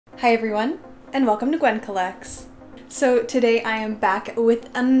Hi everyone, and welcome to Gwyn Collects. So today I am back with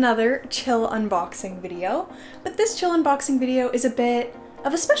another chill unboxing video, but this chill unboxing video is a bit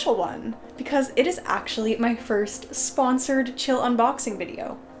of a special one because it is actually my first sponsored chill unboxing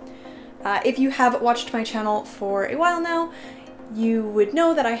video. If you have watched my channel for a while now, you would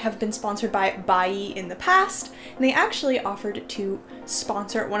know that I have been sponsored by Bai in the past, and they actually offered to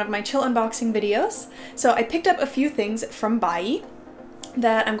sponsor one of my chill unboxing videos. So I picked up a few things from Bai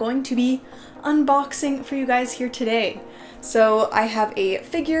that I'm going to be unboxing for you guys here today. So I have a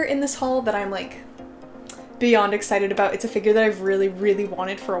figure in this haul that I'm like beyond excited about. It's a figure that I've really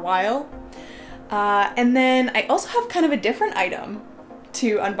wanted for a while. And then I also have kind of a different item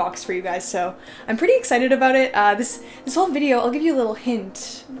to unbox for you guys, so I'm pretty excited about it. This whole video, I'll give you a little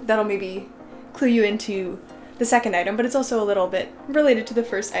hint that'll maybe clue you into the second item, but it's also a little bit related to the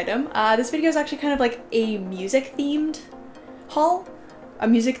first item. This video is actually kind of like a music themed haul, a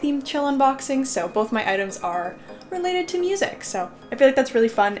music themed chill unboxing, so both my items are related to music, so I feel like that's really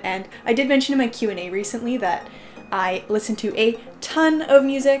fun. And I did mention in my Q&A recently that I listen to a ton of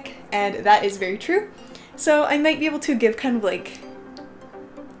music, and that is very true, so I might be able to give kind of like,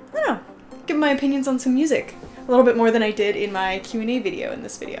 I don't know, give my opinions on some music a little bit more than I did in my Q&A video in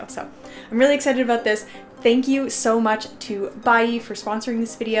this video. So I'm really excited about this. Thank you so much to Bai for sponsoring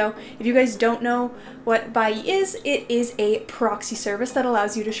this video. If you guys don't know what Bai is, it is a proxy service that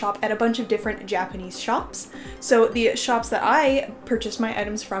allows you to shop at a bunch of different Japanese shops. So the shops that I purchased my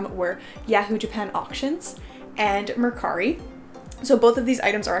items from were Yahoo Japan Auctions and Mercari. So both of these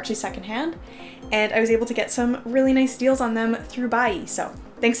items are actually secondhand, and I was able to get some really nice deals on them through Bai. So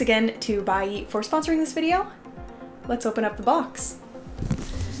thanks again to Bai for sponsoring this video. Let's open up the box.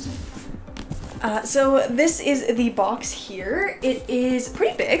 So this is the box here. It is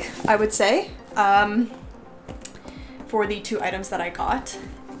pretty big, I would say, for the two items that I got.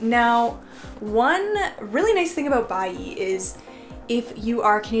 Now, one really nice thing about Bai is if you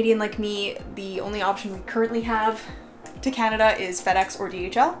are Canadian like me, the only option we currently have to Canada is FedEx or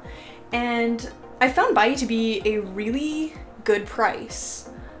DHL, and I found Bai to be a really good price.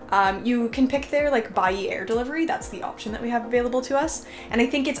 You can pick their like Bai air delivery, that's the option that we have available to us, and I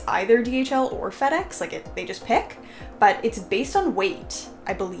think it's either DHL or FedEx, like they just pick, but it's based on weight,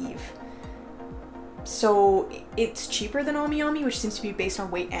 I believe. So it's cheaper than Ami, which seems to be based on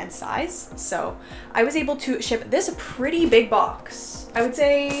weight and size. So I was able to ship this pretty big box. I would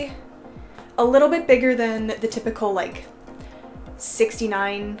say a little bit bigger than the typical like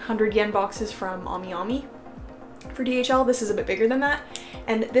 6,900 yen boxes from Ami. For DHL, this is a bit bigger than that,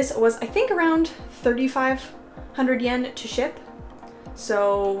 and this was, I think, around 3,500 yen to ship,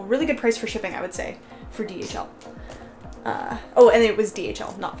 so really good price for shipping, I would say, for DHL. Oh, and it was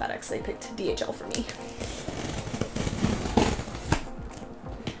DHL, not FedEx. They picked DHL for me.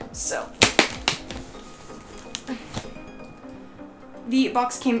 So the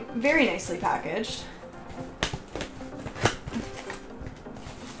box came very nicely packaged.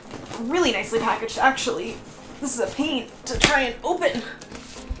 Really nicely packaged, actually. This is a pain to try and open.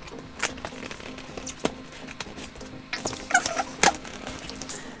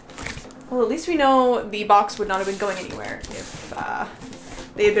 Well, at least we know the box would not have been going anywhere if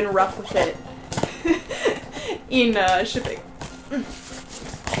they had been rough with it in shipping.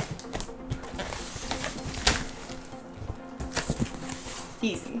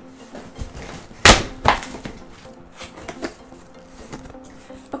 Easy.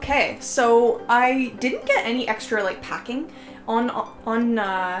 Okay, so I didn't get any extra like packing on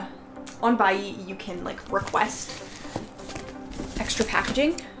Bai. You can like request extra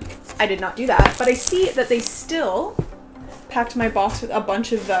packaging. I did not do that, but I see that they still packed my box with a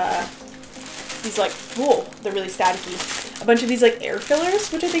bunch of these like, whoa, they're really staticky. A bunch of these like air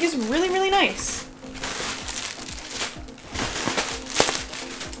fillers, which I think is really nice.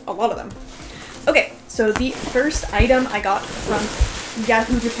 A lot of them. Okay, so the first item I got from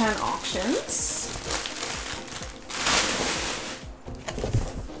Yahoo Japan Auctions.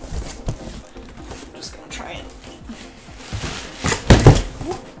 I'm just gonna try and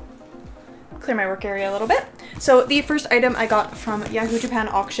clear my work area a little bit. So the first item I got from Yahoo Japan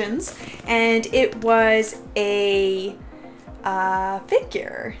Auctions, and it was a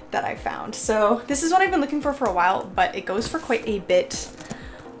figure that I found. So this is what I've been looking for a while, but it goes for quite a bit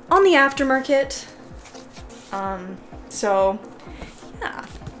on the aftermarket. So yeah.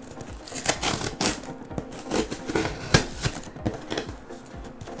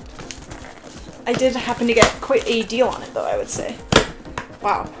 I did happen to get quite a deal on it though, I would say.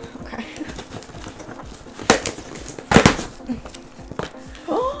 Wow, okay.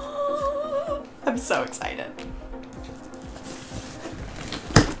 Oh, I'm so excited.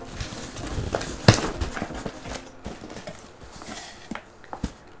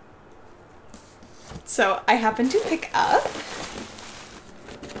 So I happened to pick up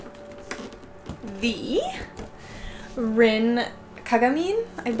the Rin Kagamine,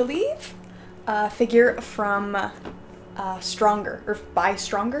 I believe, figure from Stronger, or by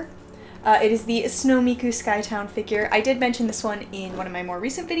Stronger. It is the Snowmiku Skytown figure. I did mention this one in one of my more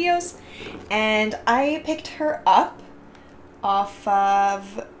recent videos, and I picked her up off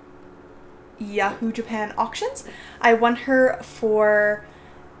of Yahoo Japan auctions. I won her for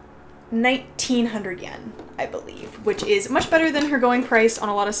 1,900 yen, I believe, which is much better than her going price on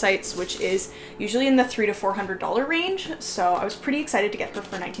a lot of sites, which is usually in the $300 to $400 range. So I was pretty excited to get her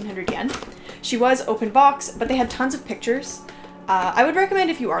for 1,900 yen. She was open box, but they had tons of pictures. I would recommend,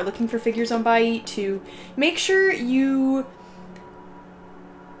 if you are looking for figures on Bai, to make sure you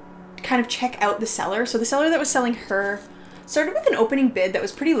kind of check out the seller. So the seller that was selling her started with an opening bid that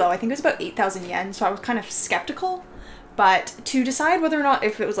was pretty low. I think it was about 8,000 yen, so I was kind of skeptical. But to decide whether or not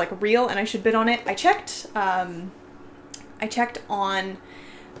if it was like real and I should bid on it, I checked on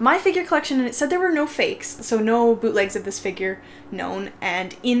my figure collection, and it said there were no fakes, so no bootlegs of this figure known.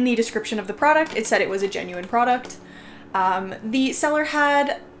 And in the description of the product, it said it was a genuine product. The seller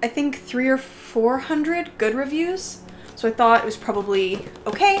had, I think, 300 or 400 good reviews, so I thought it was probably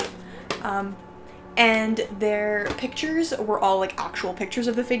okay. And their pictures were all like actual pictures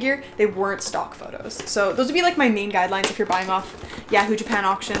of the figure. They weren't stock photos. So those would be like my main guidelines if you're buying off Yahoo Japan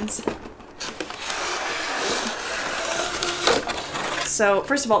auctions. So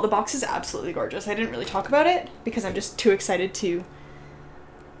first of all, the box is absolutely gorgeous. I didn't really talk about it because I'm just too excited to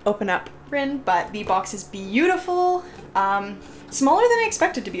open up Rin, but the box is beautiful. Smaller than I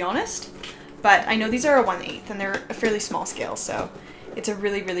expected, to be honest, but I know these are a 1/8 and they're a fairly small scale, so it's a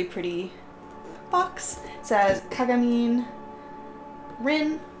really, really pretty box. It says Kagamine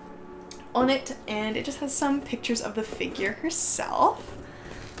Rin on it, and it just has some pictures of the figure herself.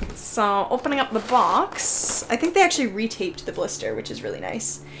 So opening up the box, I think they actually retaped the blister, which is really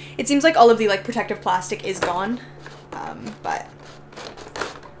nice. It seems like all of the like protective plastic is gone, but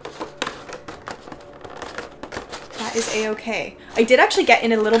that is a-okay. I did actually get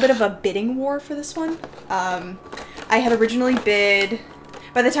in a little bit of a bidding war for this one. I had originally bid,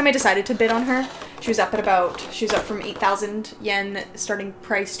 by the time I decided to bid on her, she was up from 8,000 yen starting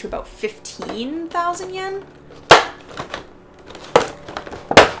price to about 15,000 yen.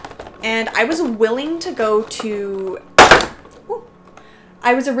 And I was willing to go to,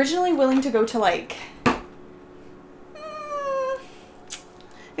 I was originally willing to go to like,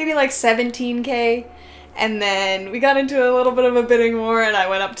 maybe like 17K. And then we got into a little bit of a bidding war and I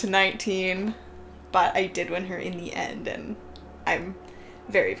went up to 19, but I did win her in the end, and I'm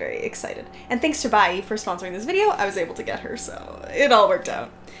very, very excited. And thanks to Bai for sponsoring this video, I was able to get her, so it all worked out.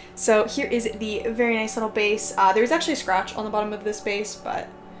 So here is the very nice little base. There's actually a scratch on the bottom of this base, but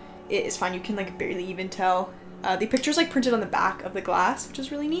it is fine. You can like barely even tell. The picture's like printed on the back of the glass, which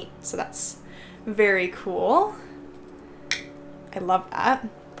is really neat. So that's very cool. I love that.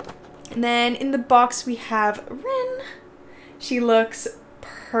 And then in the box we have Rin. She looks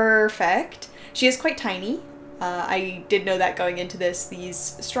perfect. She is quite tiny. I did know that going into this. These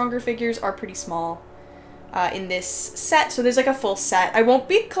Stronger figures are pretty small in this set. So there's like a full set. I won't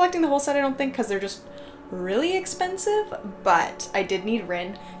be collecting the whole set, I don't think, because they're just really expensive. But I did need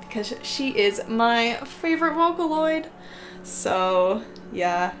Rin because she is my favorite Vocaloid. So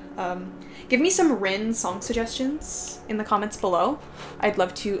yeah, give me some Rin song suggestions in the comments below. I'd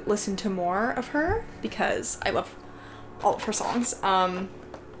love to listen to more of her because I love all of her songs.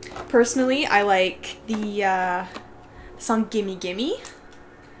 Personally, I like the song Gimme Gimme.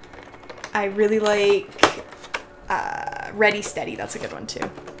 I really like Ready Steady, that's a good one too.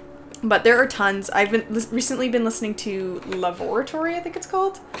 But there are tons. I've recently been listening to Laboratory, I think it's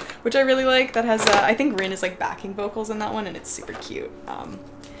called, which I really like. That has, I think Rin is like backing vocals in that one, and it's super cute.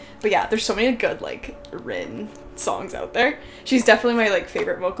 But yeah, there's so many good like Rin songs out there. She's definitely my like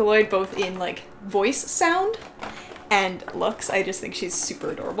favorite Vocaloid, both in like voice sound and looks. I just think she's super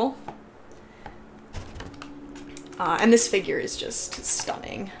adorable. And this figure is just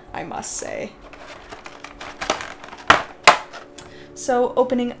stunning, I must say. So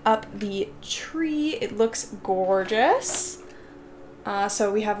opening up the tree, it looks gorgeous.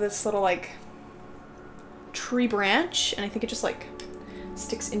 So we have this little like tree branch, and I think it just like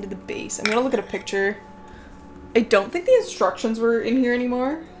sticks into the base. I'm gonna look at a picture. I don't think the instructions were in here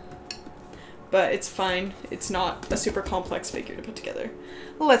anymore, but it's fine. It's not a super complex figure to put together.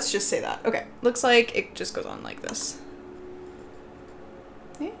 Let's just say that. Okay, looks like it just goes on like this.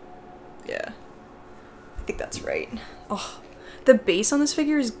 Yeah, I think that's right. Oh, the base on this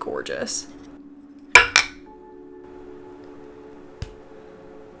figure is gorgeous.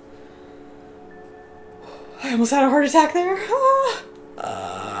 I almost had a heart attack there.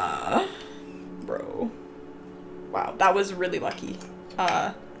 Bro. Wow, that was really lucky.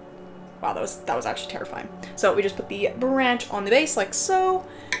 Wow, that was actually terrifying. So we just put the branch on the base like so,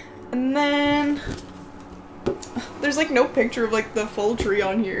 and then there's like no picture of like the full tree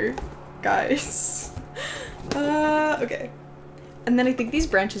on here, guys. Okay. And then I think these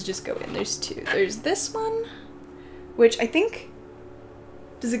branches just go in. There's two. There's this one, which I think,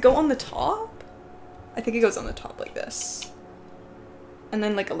 does it go on the top? I think it goes on the top like this. And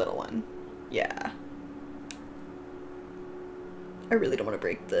then like a little one. Yeah. I really don't want to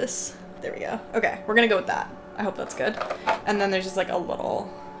break this. There we go. Okay, we're gonna go with that. I hope that's good. And then there's just like a little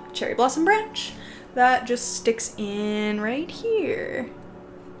cherry blossom branch that just sticks in right here.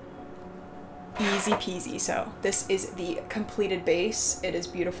 Easy peasy. So this is the completed base. It is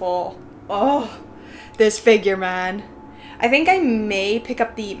beautiful. Oh, this figure, man. I think I may pick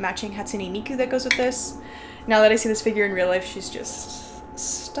up the matching Hatsune Miku that goes with this. Now that I see this figure in real life, she's just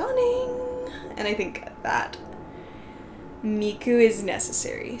stunning. And I think that Miku is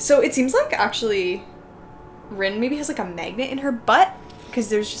necessary. So it seems like actually Rin maybe has like a magnet in her butt, because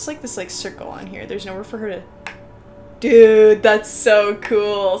there's just like this like circle on here. There's nowhere for her to... Dude, that's so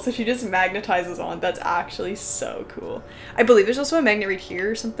cool. So she just magnetizes on. That's actually so cool. I believe there's also a magnet right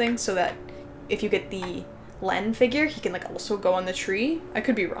here or something, so that if you get the Len figure, he can like also go on the tree. I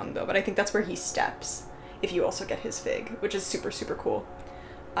could be wrong though, but I think that's where he steps if you also get his fig, which is super, super cool.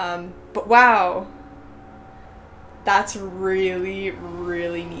 But wow. That's really,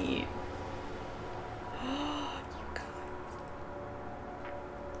 really neat.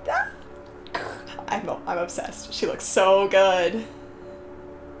 I'm obsessed. She looks so good.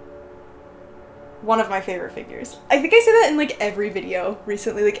 One of my favorite figures. I think I say that in like every video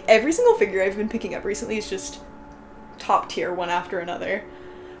recently. Like every single figure I've been picking up recently is just top tier, one after another.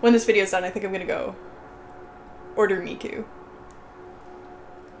 When this video's done, I think I'm gonna go order Miku.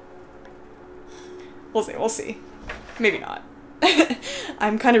 We'll see, we'll see. Maybe not.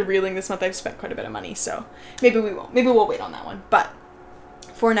 I'm kind of reeling this month. I've spent quite a bit of money, so maybe we won't. Maybe we'll wait on that one. But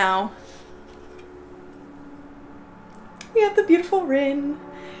for now, we have the beautiful Rin.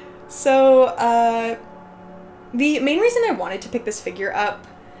 So, the main reason I wanted to pick this figure up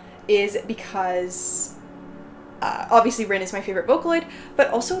is because, obviously Rin is my favorite Vocaloid, but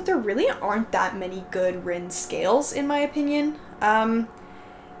also there really aren't that many good Rin scales, in my opinion.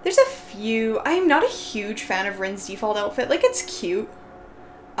 There's a few. I'm not a huge fan of Rin's default outfit. Like, it's cute,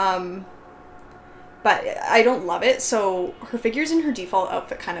 but I don't love it, so her figures in her default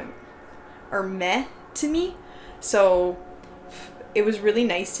outfit kind of are meh to me. So it was really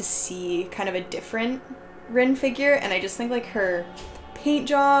nice to see kind of a different Rin figure, and I just think like her paint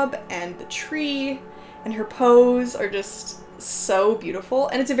job and the tree and her pose are just so beautiful,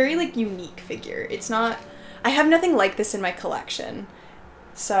 and it's a very like unique figure. It's not, I have nothing like this in my collection.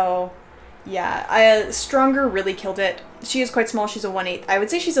 So yeah, Stronger really killed it. She is quite small. She's a 1/8. I would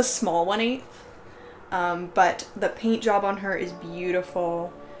say she's a small 1/8. But the paint job on her is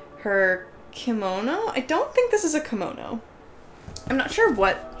beautiful. Her kimono, I don't think this is a kimono. I'm not sure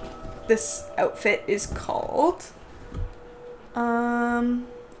what this outfit is called. I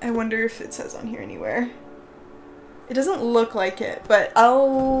wonder if it says on here anywhere. It doesn't look like it, but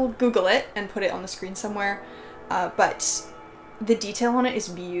I'll Google it and put it on the screen somewhere. But the detail on it is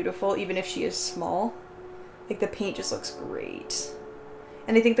beautiful, even if she is small. Like, the paint just looks great.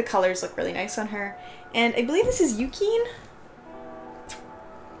 And I think the colors look really nice on her. And I believe this is Yukine?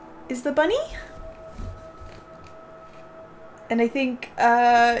 Is the bunny? And I think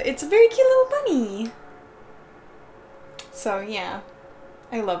it's a very cute little bunny. So yeah,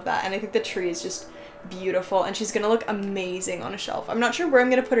 I love that. And I think the tree is just beautiful, and she's gonna look amazing on a shelf. I'm not sure where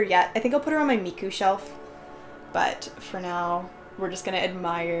I'm gonna put her yet. I think I'll put her on my Miku shelf. But for now, we're just gonna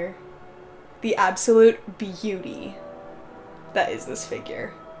admire the absolute beauty that is this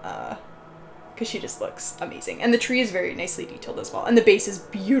figure. Because she just looks amazing. And the tree is very nicely detailed as well. And the base is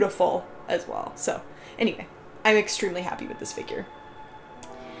beautiful as well. So anyway, I'm extremely happy with this figure.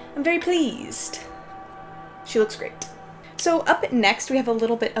 I'm very pleased. She looks great. So up next, we have a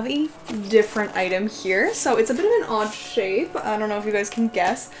little bit of a different item here. So it's a bit of an odd shape. I don't know if you guys can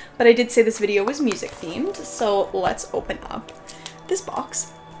guess, but I did say this video was music themed. So let's open up this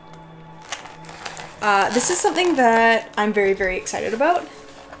box. This is something that I'm very, very excited about.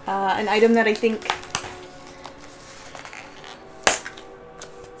 An item that I think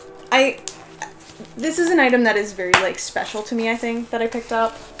this is an item that is very like special to me, I think, that I picked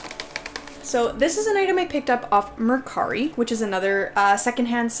up. So this is an item I picked up off Mercari, which is another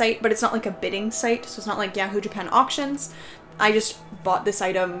secondhand site, but it's not like a bidding site, so it's not like Yahoo Japan Auctions. I just bought this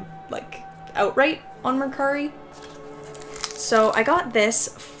item like outright on Mercari. So I got this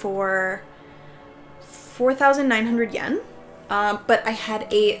for 4,900 yen, but I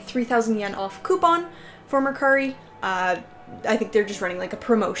had a 3,000 yen off coupon for Mercari. I think they're just running like a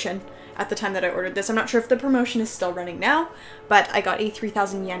promotion at the time that I ordered this. I'm not sure if the promotion is still running now, but I got a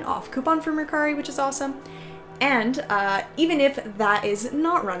 3,000 yen off coupon for Mercari, which is awesome. And even if that is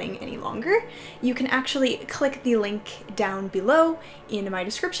not running any longer, you can actually click the link down below in my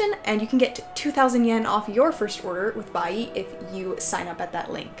description and you can get 2,000 yen off your first order with Bai if you sign up at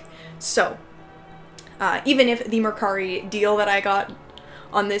that link. So even if the Mercari deal that I got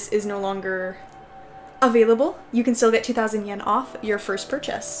on this is no longer available, you can still get 2,000 yen off your first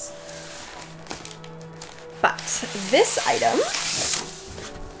purchase. But this item,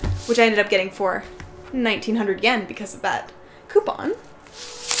 which I ended up getting for 1,900 yen because of that coupon,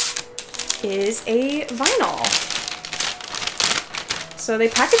 is a vinyl. So they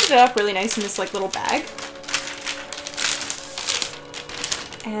packaged it up really nice in this like little bag.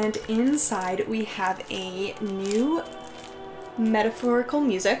 And inside we have a new Metaphorical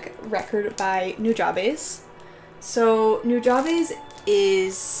music record by Nujabes. So Nujabes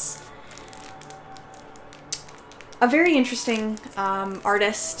is a very interesting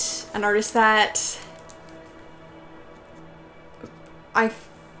artist, an artist that I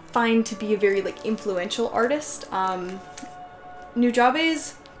find to be a very like influential artist.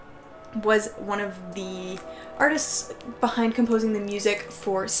 Nujabes was one of the artists behind composing the music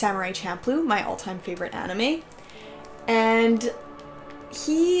for Samurai Champloo, my all-time favorite anime. And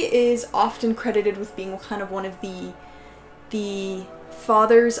he is often credited with being kind of one of the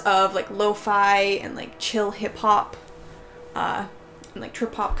fathers of like lo-fi and like chill hip-hop, and like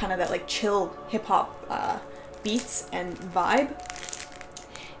trip-hop, kind of that like chill hip-hop beats and vibe.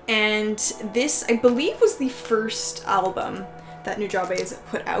 And this, I believe, was the first album that Nujabes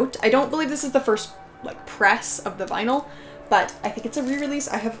put out. I don't believe this is the first like press of the vinyl, but I think it's a re-release.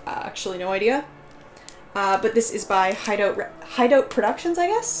 I have actually no idea. But this is by Hideout Productions, I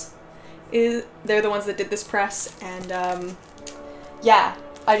guess. They're the ones that did this press, and yeah,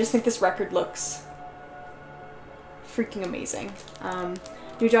 I just think this record looks freaking amazing.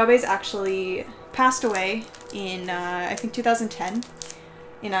 Nujabes actually passed away in, I think 2010,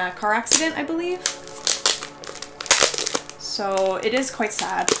 in a car accident, I believe. So it is quite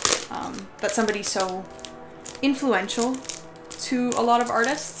sad that somebody so influential to a lot of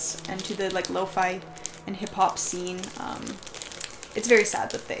artists and to the like lo-fi and hip-hop scene. It's very sad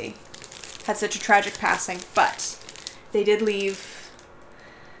that they had such a tragic passing, but they did leave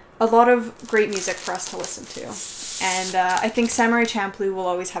a lot of great music for us to listen to. And I think Samurai Champloo will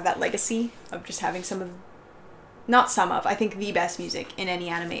always have that legacy of just having some of, not some of, I think the best music in any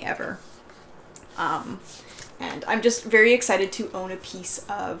anime ever. And I'm just very excited to own a piece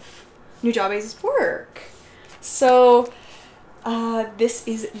of Nujabes' work. So this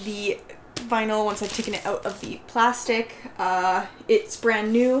is the vinyl once I've taken it out of the plastic. It's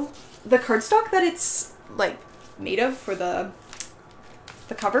brand new. The cardstock that it's like made of for the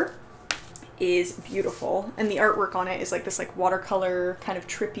cover is beautiful, and the artwork on it is like this like watercolor kind of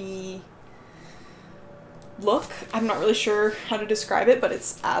trippy look. I'm not really sure how to describe it, but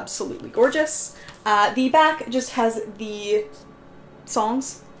it's absolutely gorgeous. The back just has the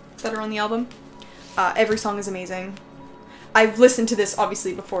songs that are on the album. Every song is amazing. I've listened to this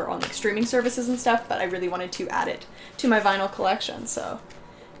obviously before on like streaming services and stuff, but I really wanted to add it to my vinyl collection. So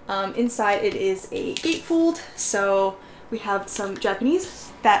inside it is a gatefold, so we have some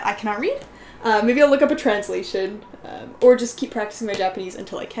Japanese that I cannot read. Maybe I'll look up a translation, or just keep practicing my Japanese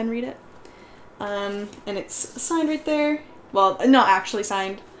until I can read it. And it's signed right there. Well, not actually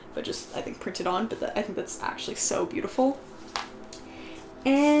signed, but just I think printed on, but I think that's actually so beautiful.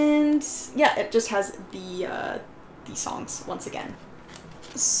 And yeah, it just has the songs once again.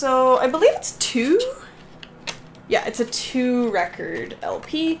 So I believe it's yeah, it's a 2-record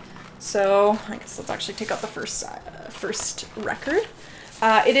LP. So I guess let's actually take out the first record.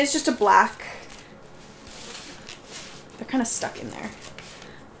 It is just a black, they're kind of stuck in there.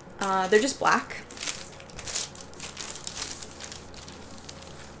 They're just black.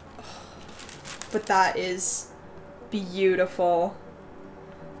 But that is beautiful.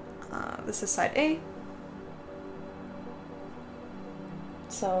 This is side A.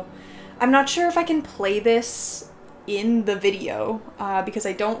 So I'm not sure if I can play this in the video because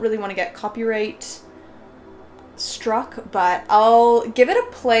I don't really want to get copyright struck, but I'll give it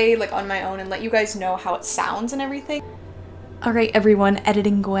a play like on my own and let you guys know how it sounds and everything. Alright everyone,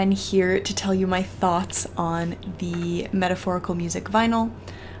 Editing Gwen here to tell you my thoughts on the Metaphorical music vinyl.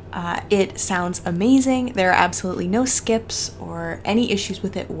 It sounds amazing. There are absolutely no skips or any issues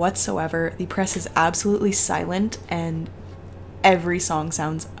with it whatsoever. The press is absolutely silent and every song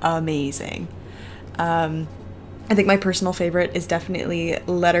sounds amazing. I think my personal favorite is definitely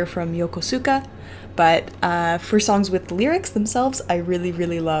Letter from Yokosuka, but for songs with lyrics themselves, I really,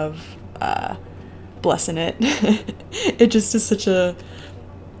 really love Blessin' It. It just is such a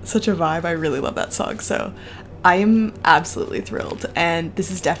vibe. I really love that song, so I am absolutely thrilled, and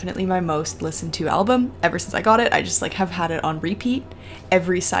this is definitely my most listened to album ever since I got it. I just like have had it on repeat.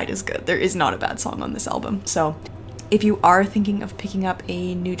 Every side is good. There is not a bad song on this album. So if you are thinking of picking up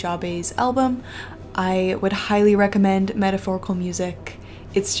a Nujabes album, I would highly recommend Metaphorical Music.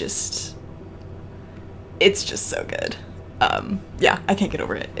 It's just so good. Yeah, I can't get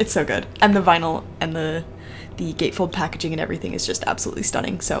over it. It's so good. And the vinyl and the gatefold packaging and everything is just absolutely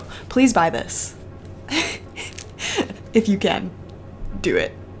stunning. So please buy this. If you can, do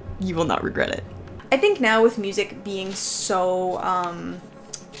it. You will not regret it. I think now with music being so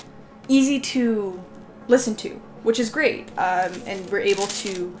easy to listen to, which is great, and we're able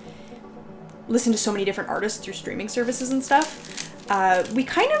to listen to so many different artists through streaming services and stuff, we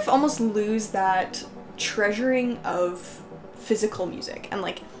kind of almost lose that treasuring of physical music and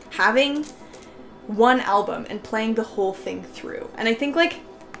like having one album and playing the whole thing through. And I think like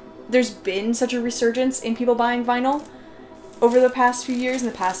there's been such a resurgence in people buying vinyl over the past few years, in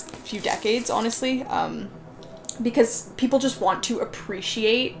the past few decades, honestly, because people just want to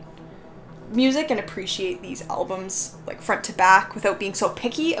appreciate music and appreciate these albums like front to back without being so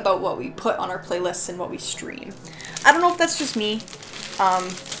picky about what we put on our playlists and what we stream. I don't know if that's just me.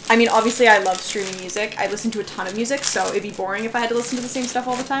 I mean, obviously I love streaming music. I listen to a ton of music, so it'd be boring if I had to listen to the same stuff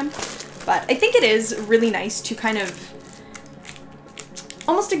all the time. But I think it is really nice to kind of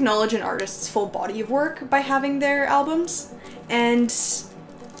almost acknowledge an artist's full body of work by having their albums. And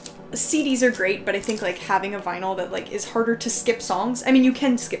CDs are great, but I think like having a vinyl that like is harder to skip songs. I mean, you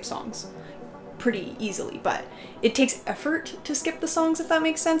can skip songs pretty easily, but it takes effort to skip the songs, if that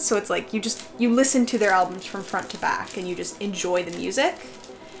makes sense. So it's like you listen to their albums from front to back and you just enjoy the music.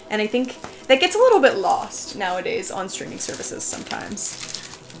 And I think that gets a little bit lost nowadays on streaming services sometimes.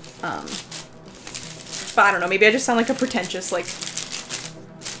 But I don't know, maybe I just sound like a pretentious like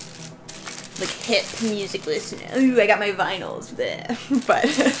hip music listener. Ooh, I got my vinyls. But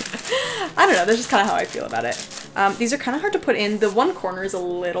I don't know, that's just kind of how I feel about it. These are kind of hard to put in. The one corner is a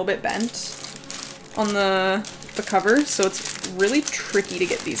little bit bent on the cover, so it's really tricky to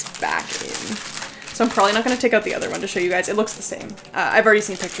get these back in. So I'm probably not going to take out the other one to show you guys. It looks the same. I've already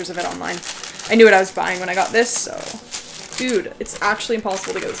seen pictures of it online. I knew what I was buying when I got this, so... Dude, it's actually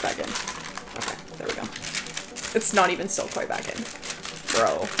impossible to get this back in. Okay, there we go. It's not even still quite back in.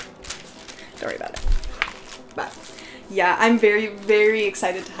 Bro. Don't worry about it. But yeah, I'm very, very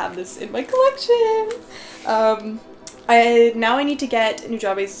excited to have this in my collection. Now I need to get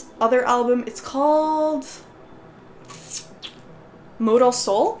Nujabes' other album. It's called Modal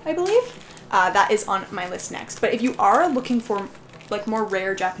Soul, I believe. That is on my list next. But if you are looking for like more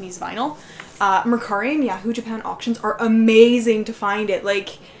rare Japanese vinyl, Mercari and Yahoo Japan auctions are amazing to find it.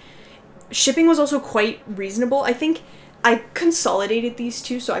 Like, shipping was also quite reasonable. I think I consolidated these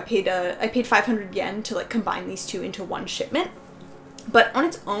two, so I paid 500 yen to like combine these two into one shipment. But on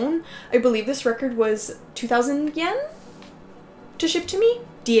its own, I believe this record was 2,000 yen to ship to me,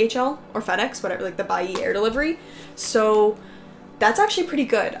 DHL or FedEx, whatever, like the Bai air delivery. So that's actually pretty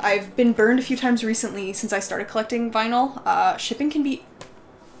good. I've been burned a few times recently since I started collecting vinyl. Shipping can be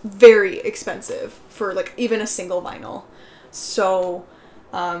very expensive for like even a single vinyl. So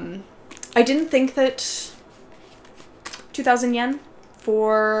I didn't think that 2,000 yen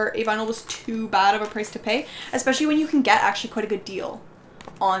for a vinyl was too bad of a price to pay, especially when you can get actually quite a good deal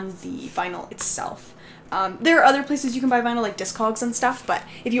on the vinyl itself. There are other places you can buy vinyl like Discogs and stuff, but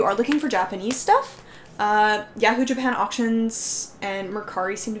if you are looking for Japanese stuff, Yahoo Japan auctions and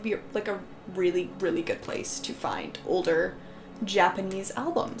Mercari seem to be like a really, really good place to find older Japanese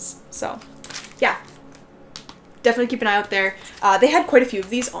albums. So yeah, definitely keep an eye out there. They had quite a few of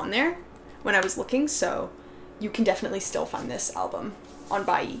these on there when I was looking, so you can definitely still find this album on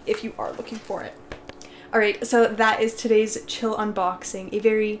Bai if you are looking for it. Alright, so that is today's chill unboxing, a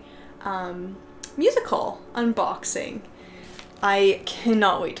very musical unboxing. I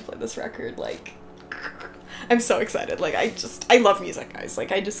cannot wait to play this record. Like, I'm so excited. Like, I love music, guys.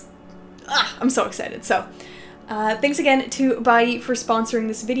 Like, I'm so excited. So thanks again to Bai for sponsoring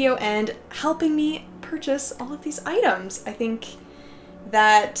this video and helping me purchase all of these items. I think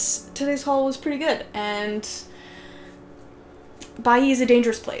that today's haul was pretty good, and Bai is a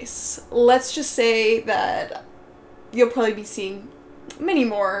dangerous place. Let's just say that you'll probably be seeing many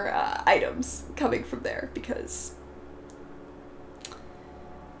more items coming from there, because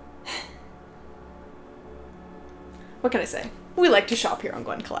what can I say? We like to shop here on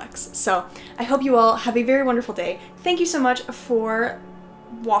Gwyn Collects. So I hope you all have a very wonderful day. Thank you so much for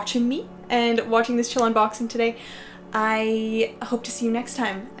watching me and watching this chill unboxing today. I hope to see you next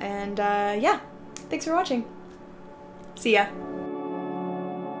time. And yeah, thanks for watching. See ya.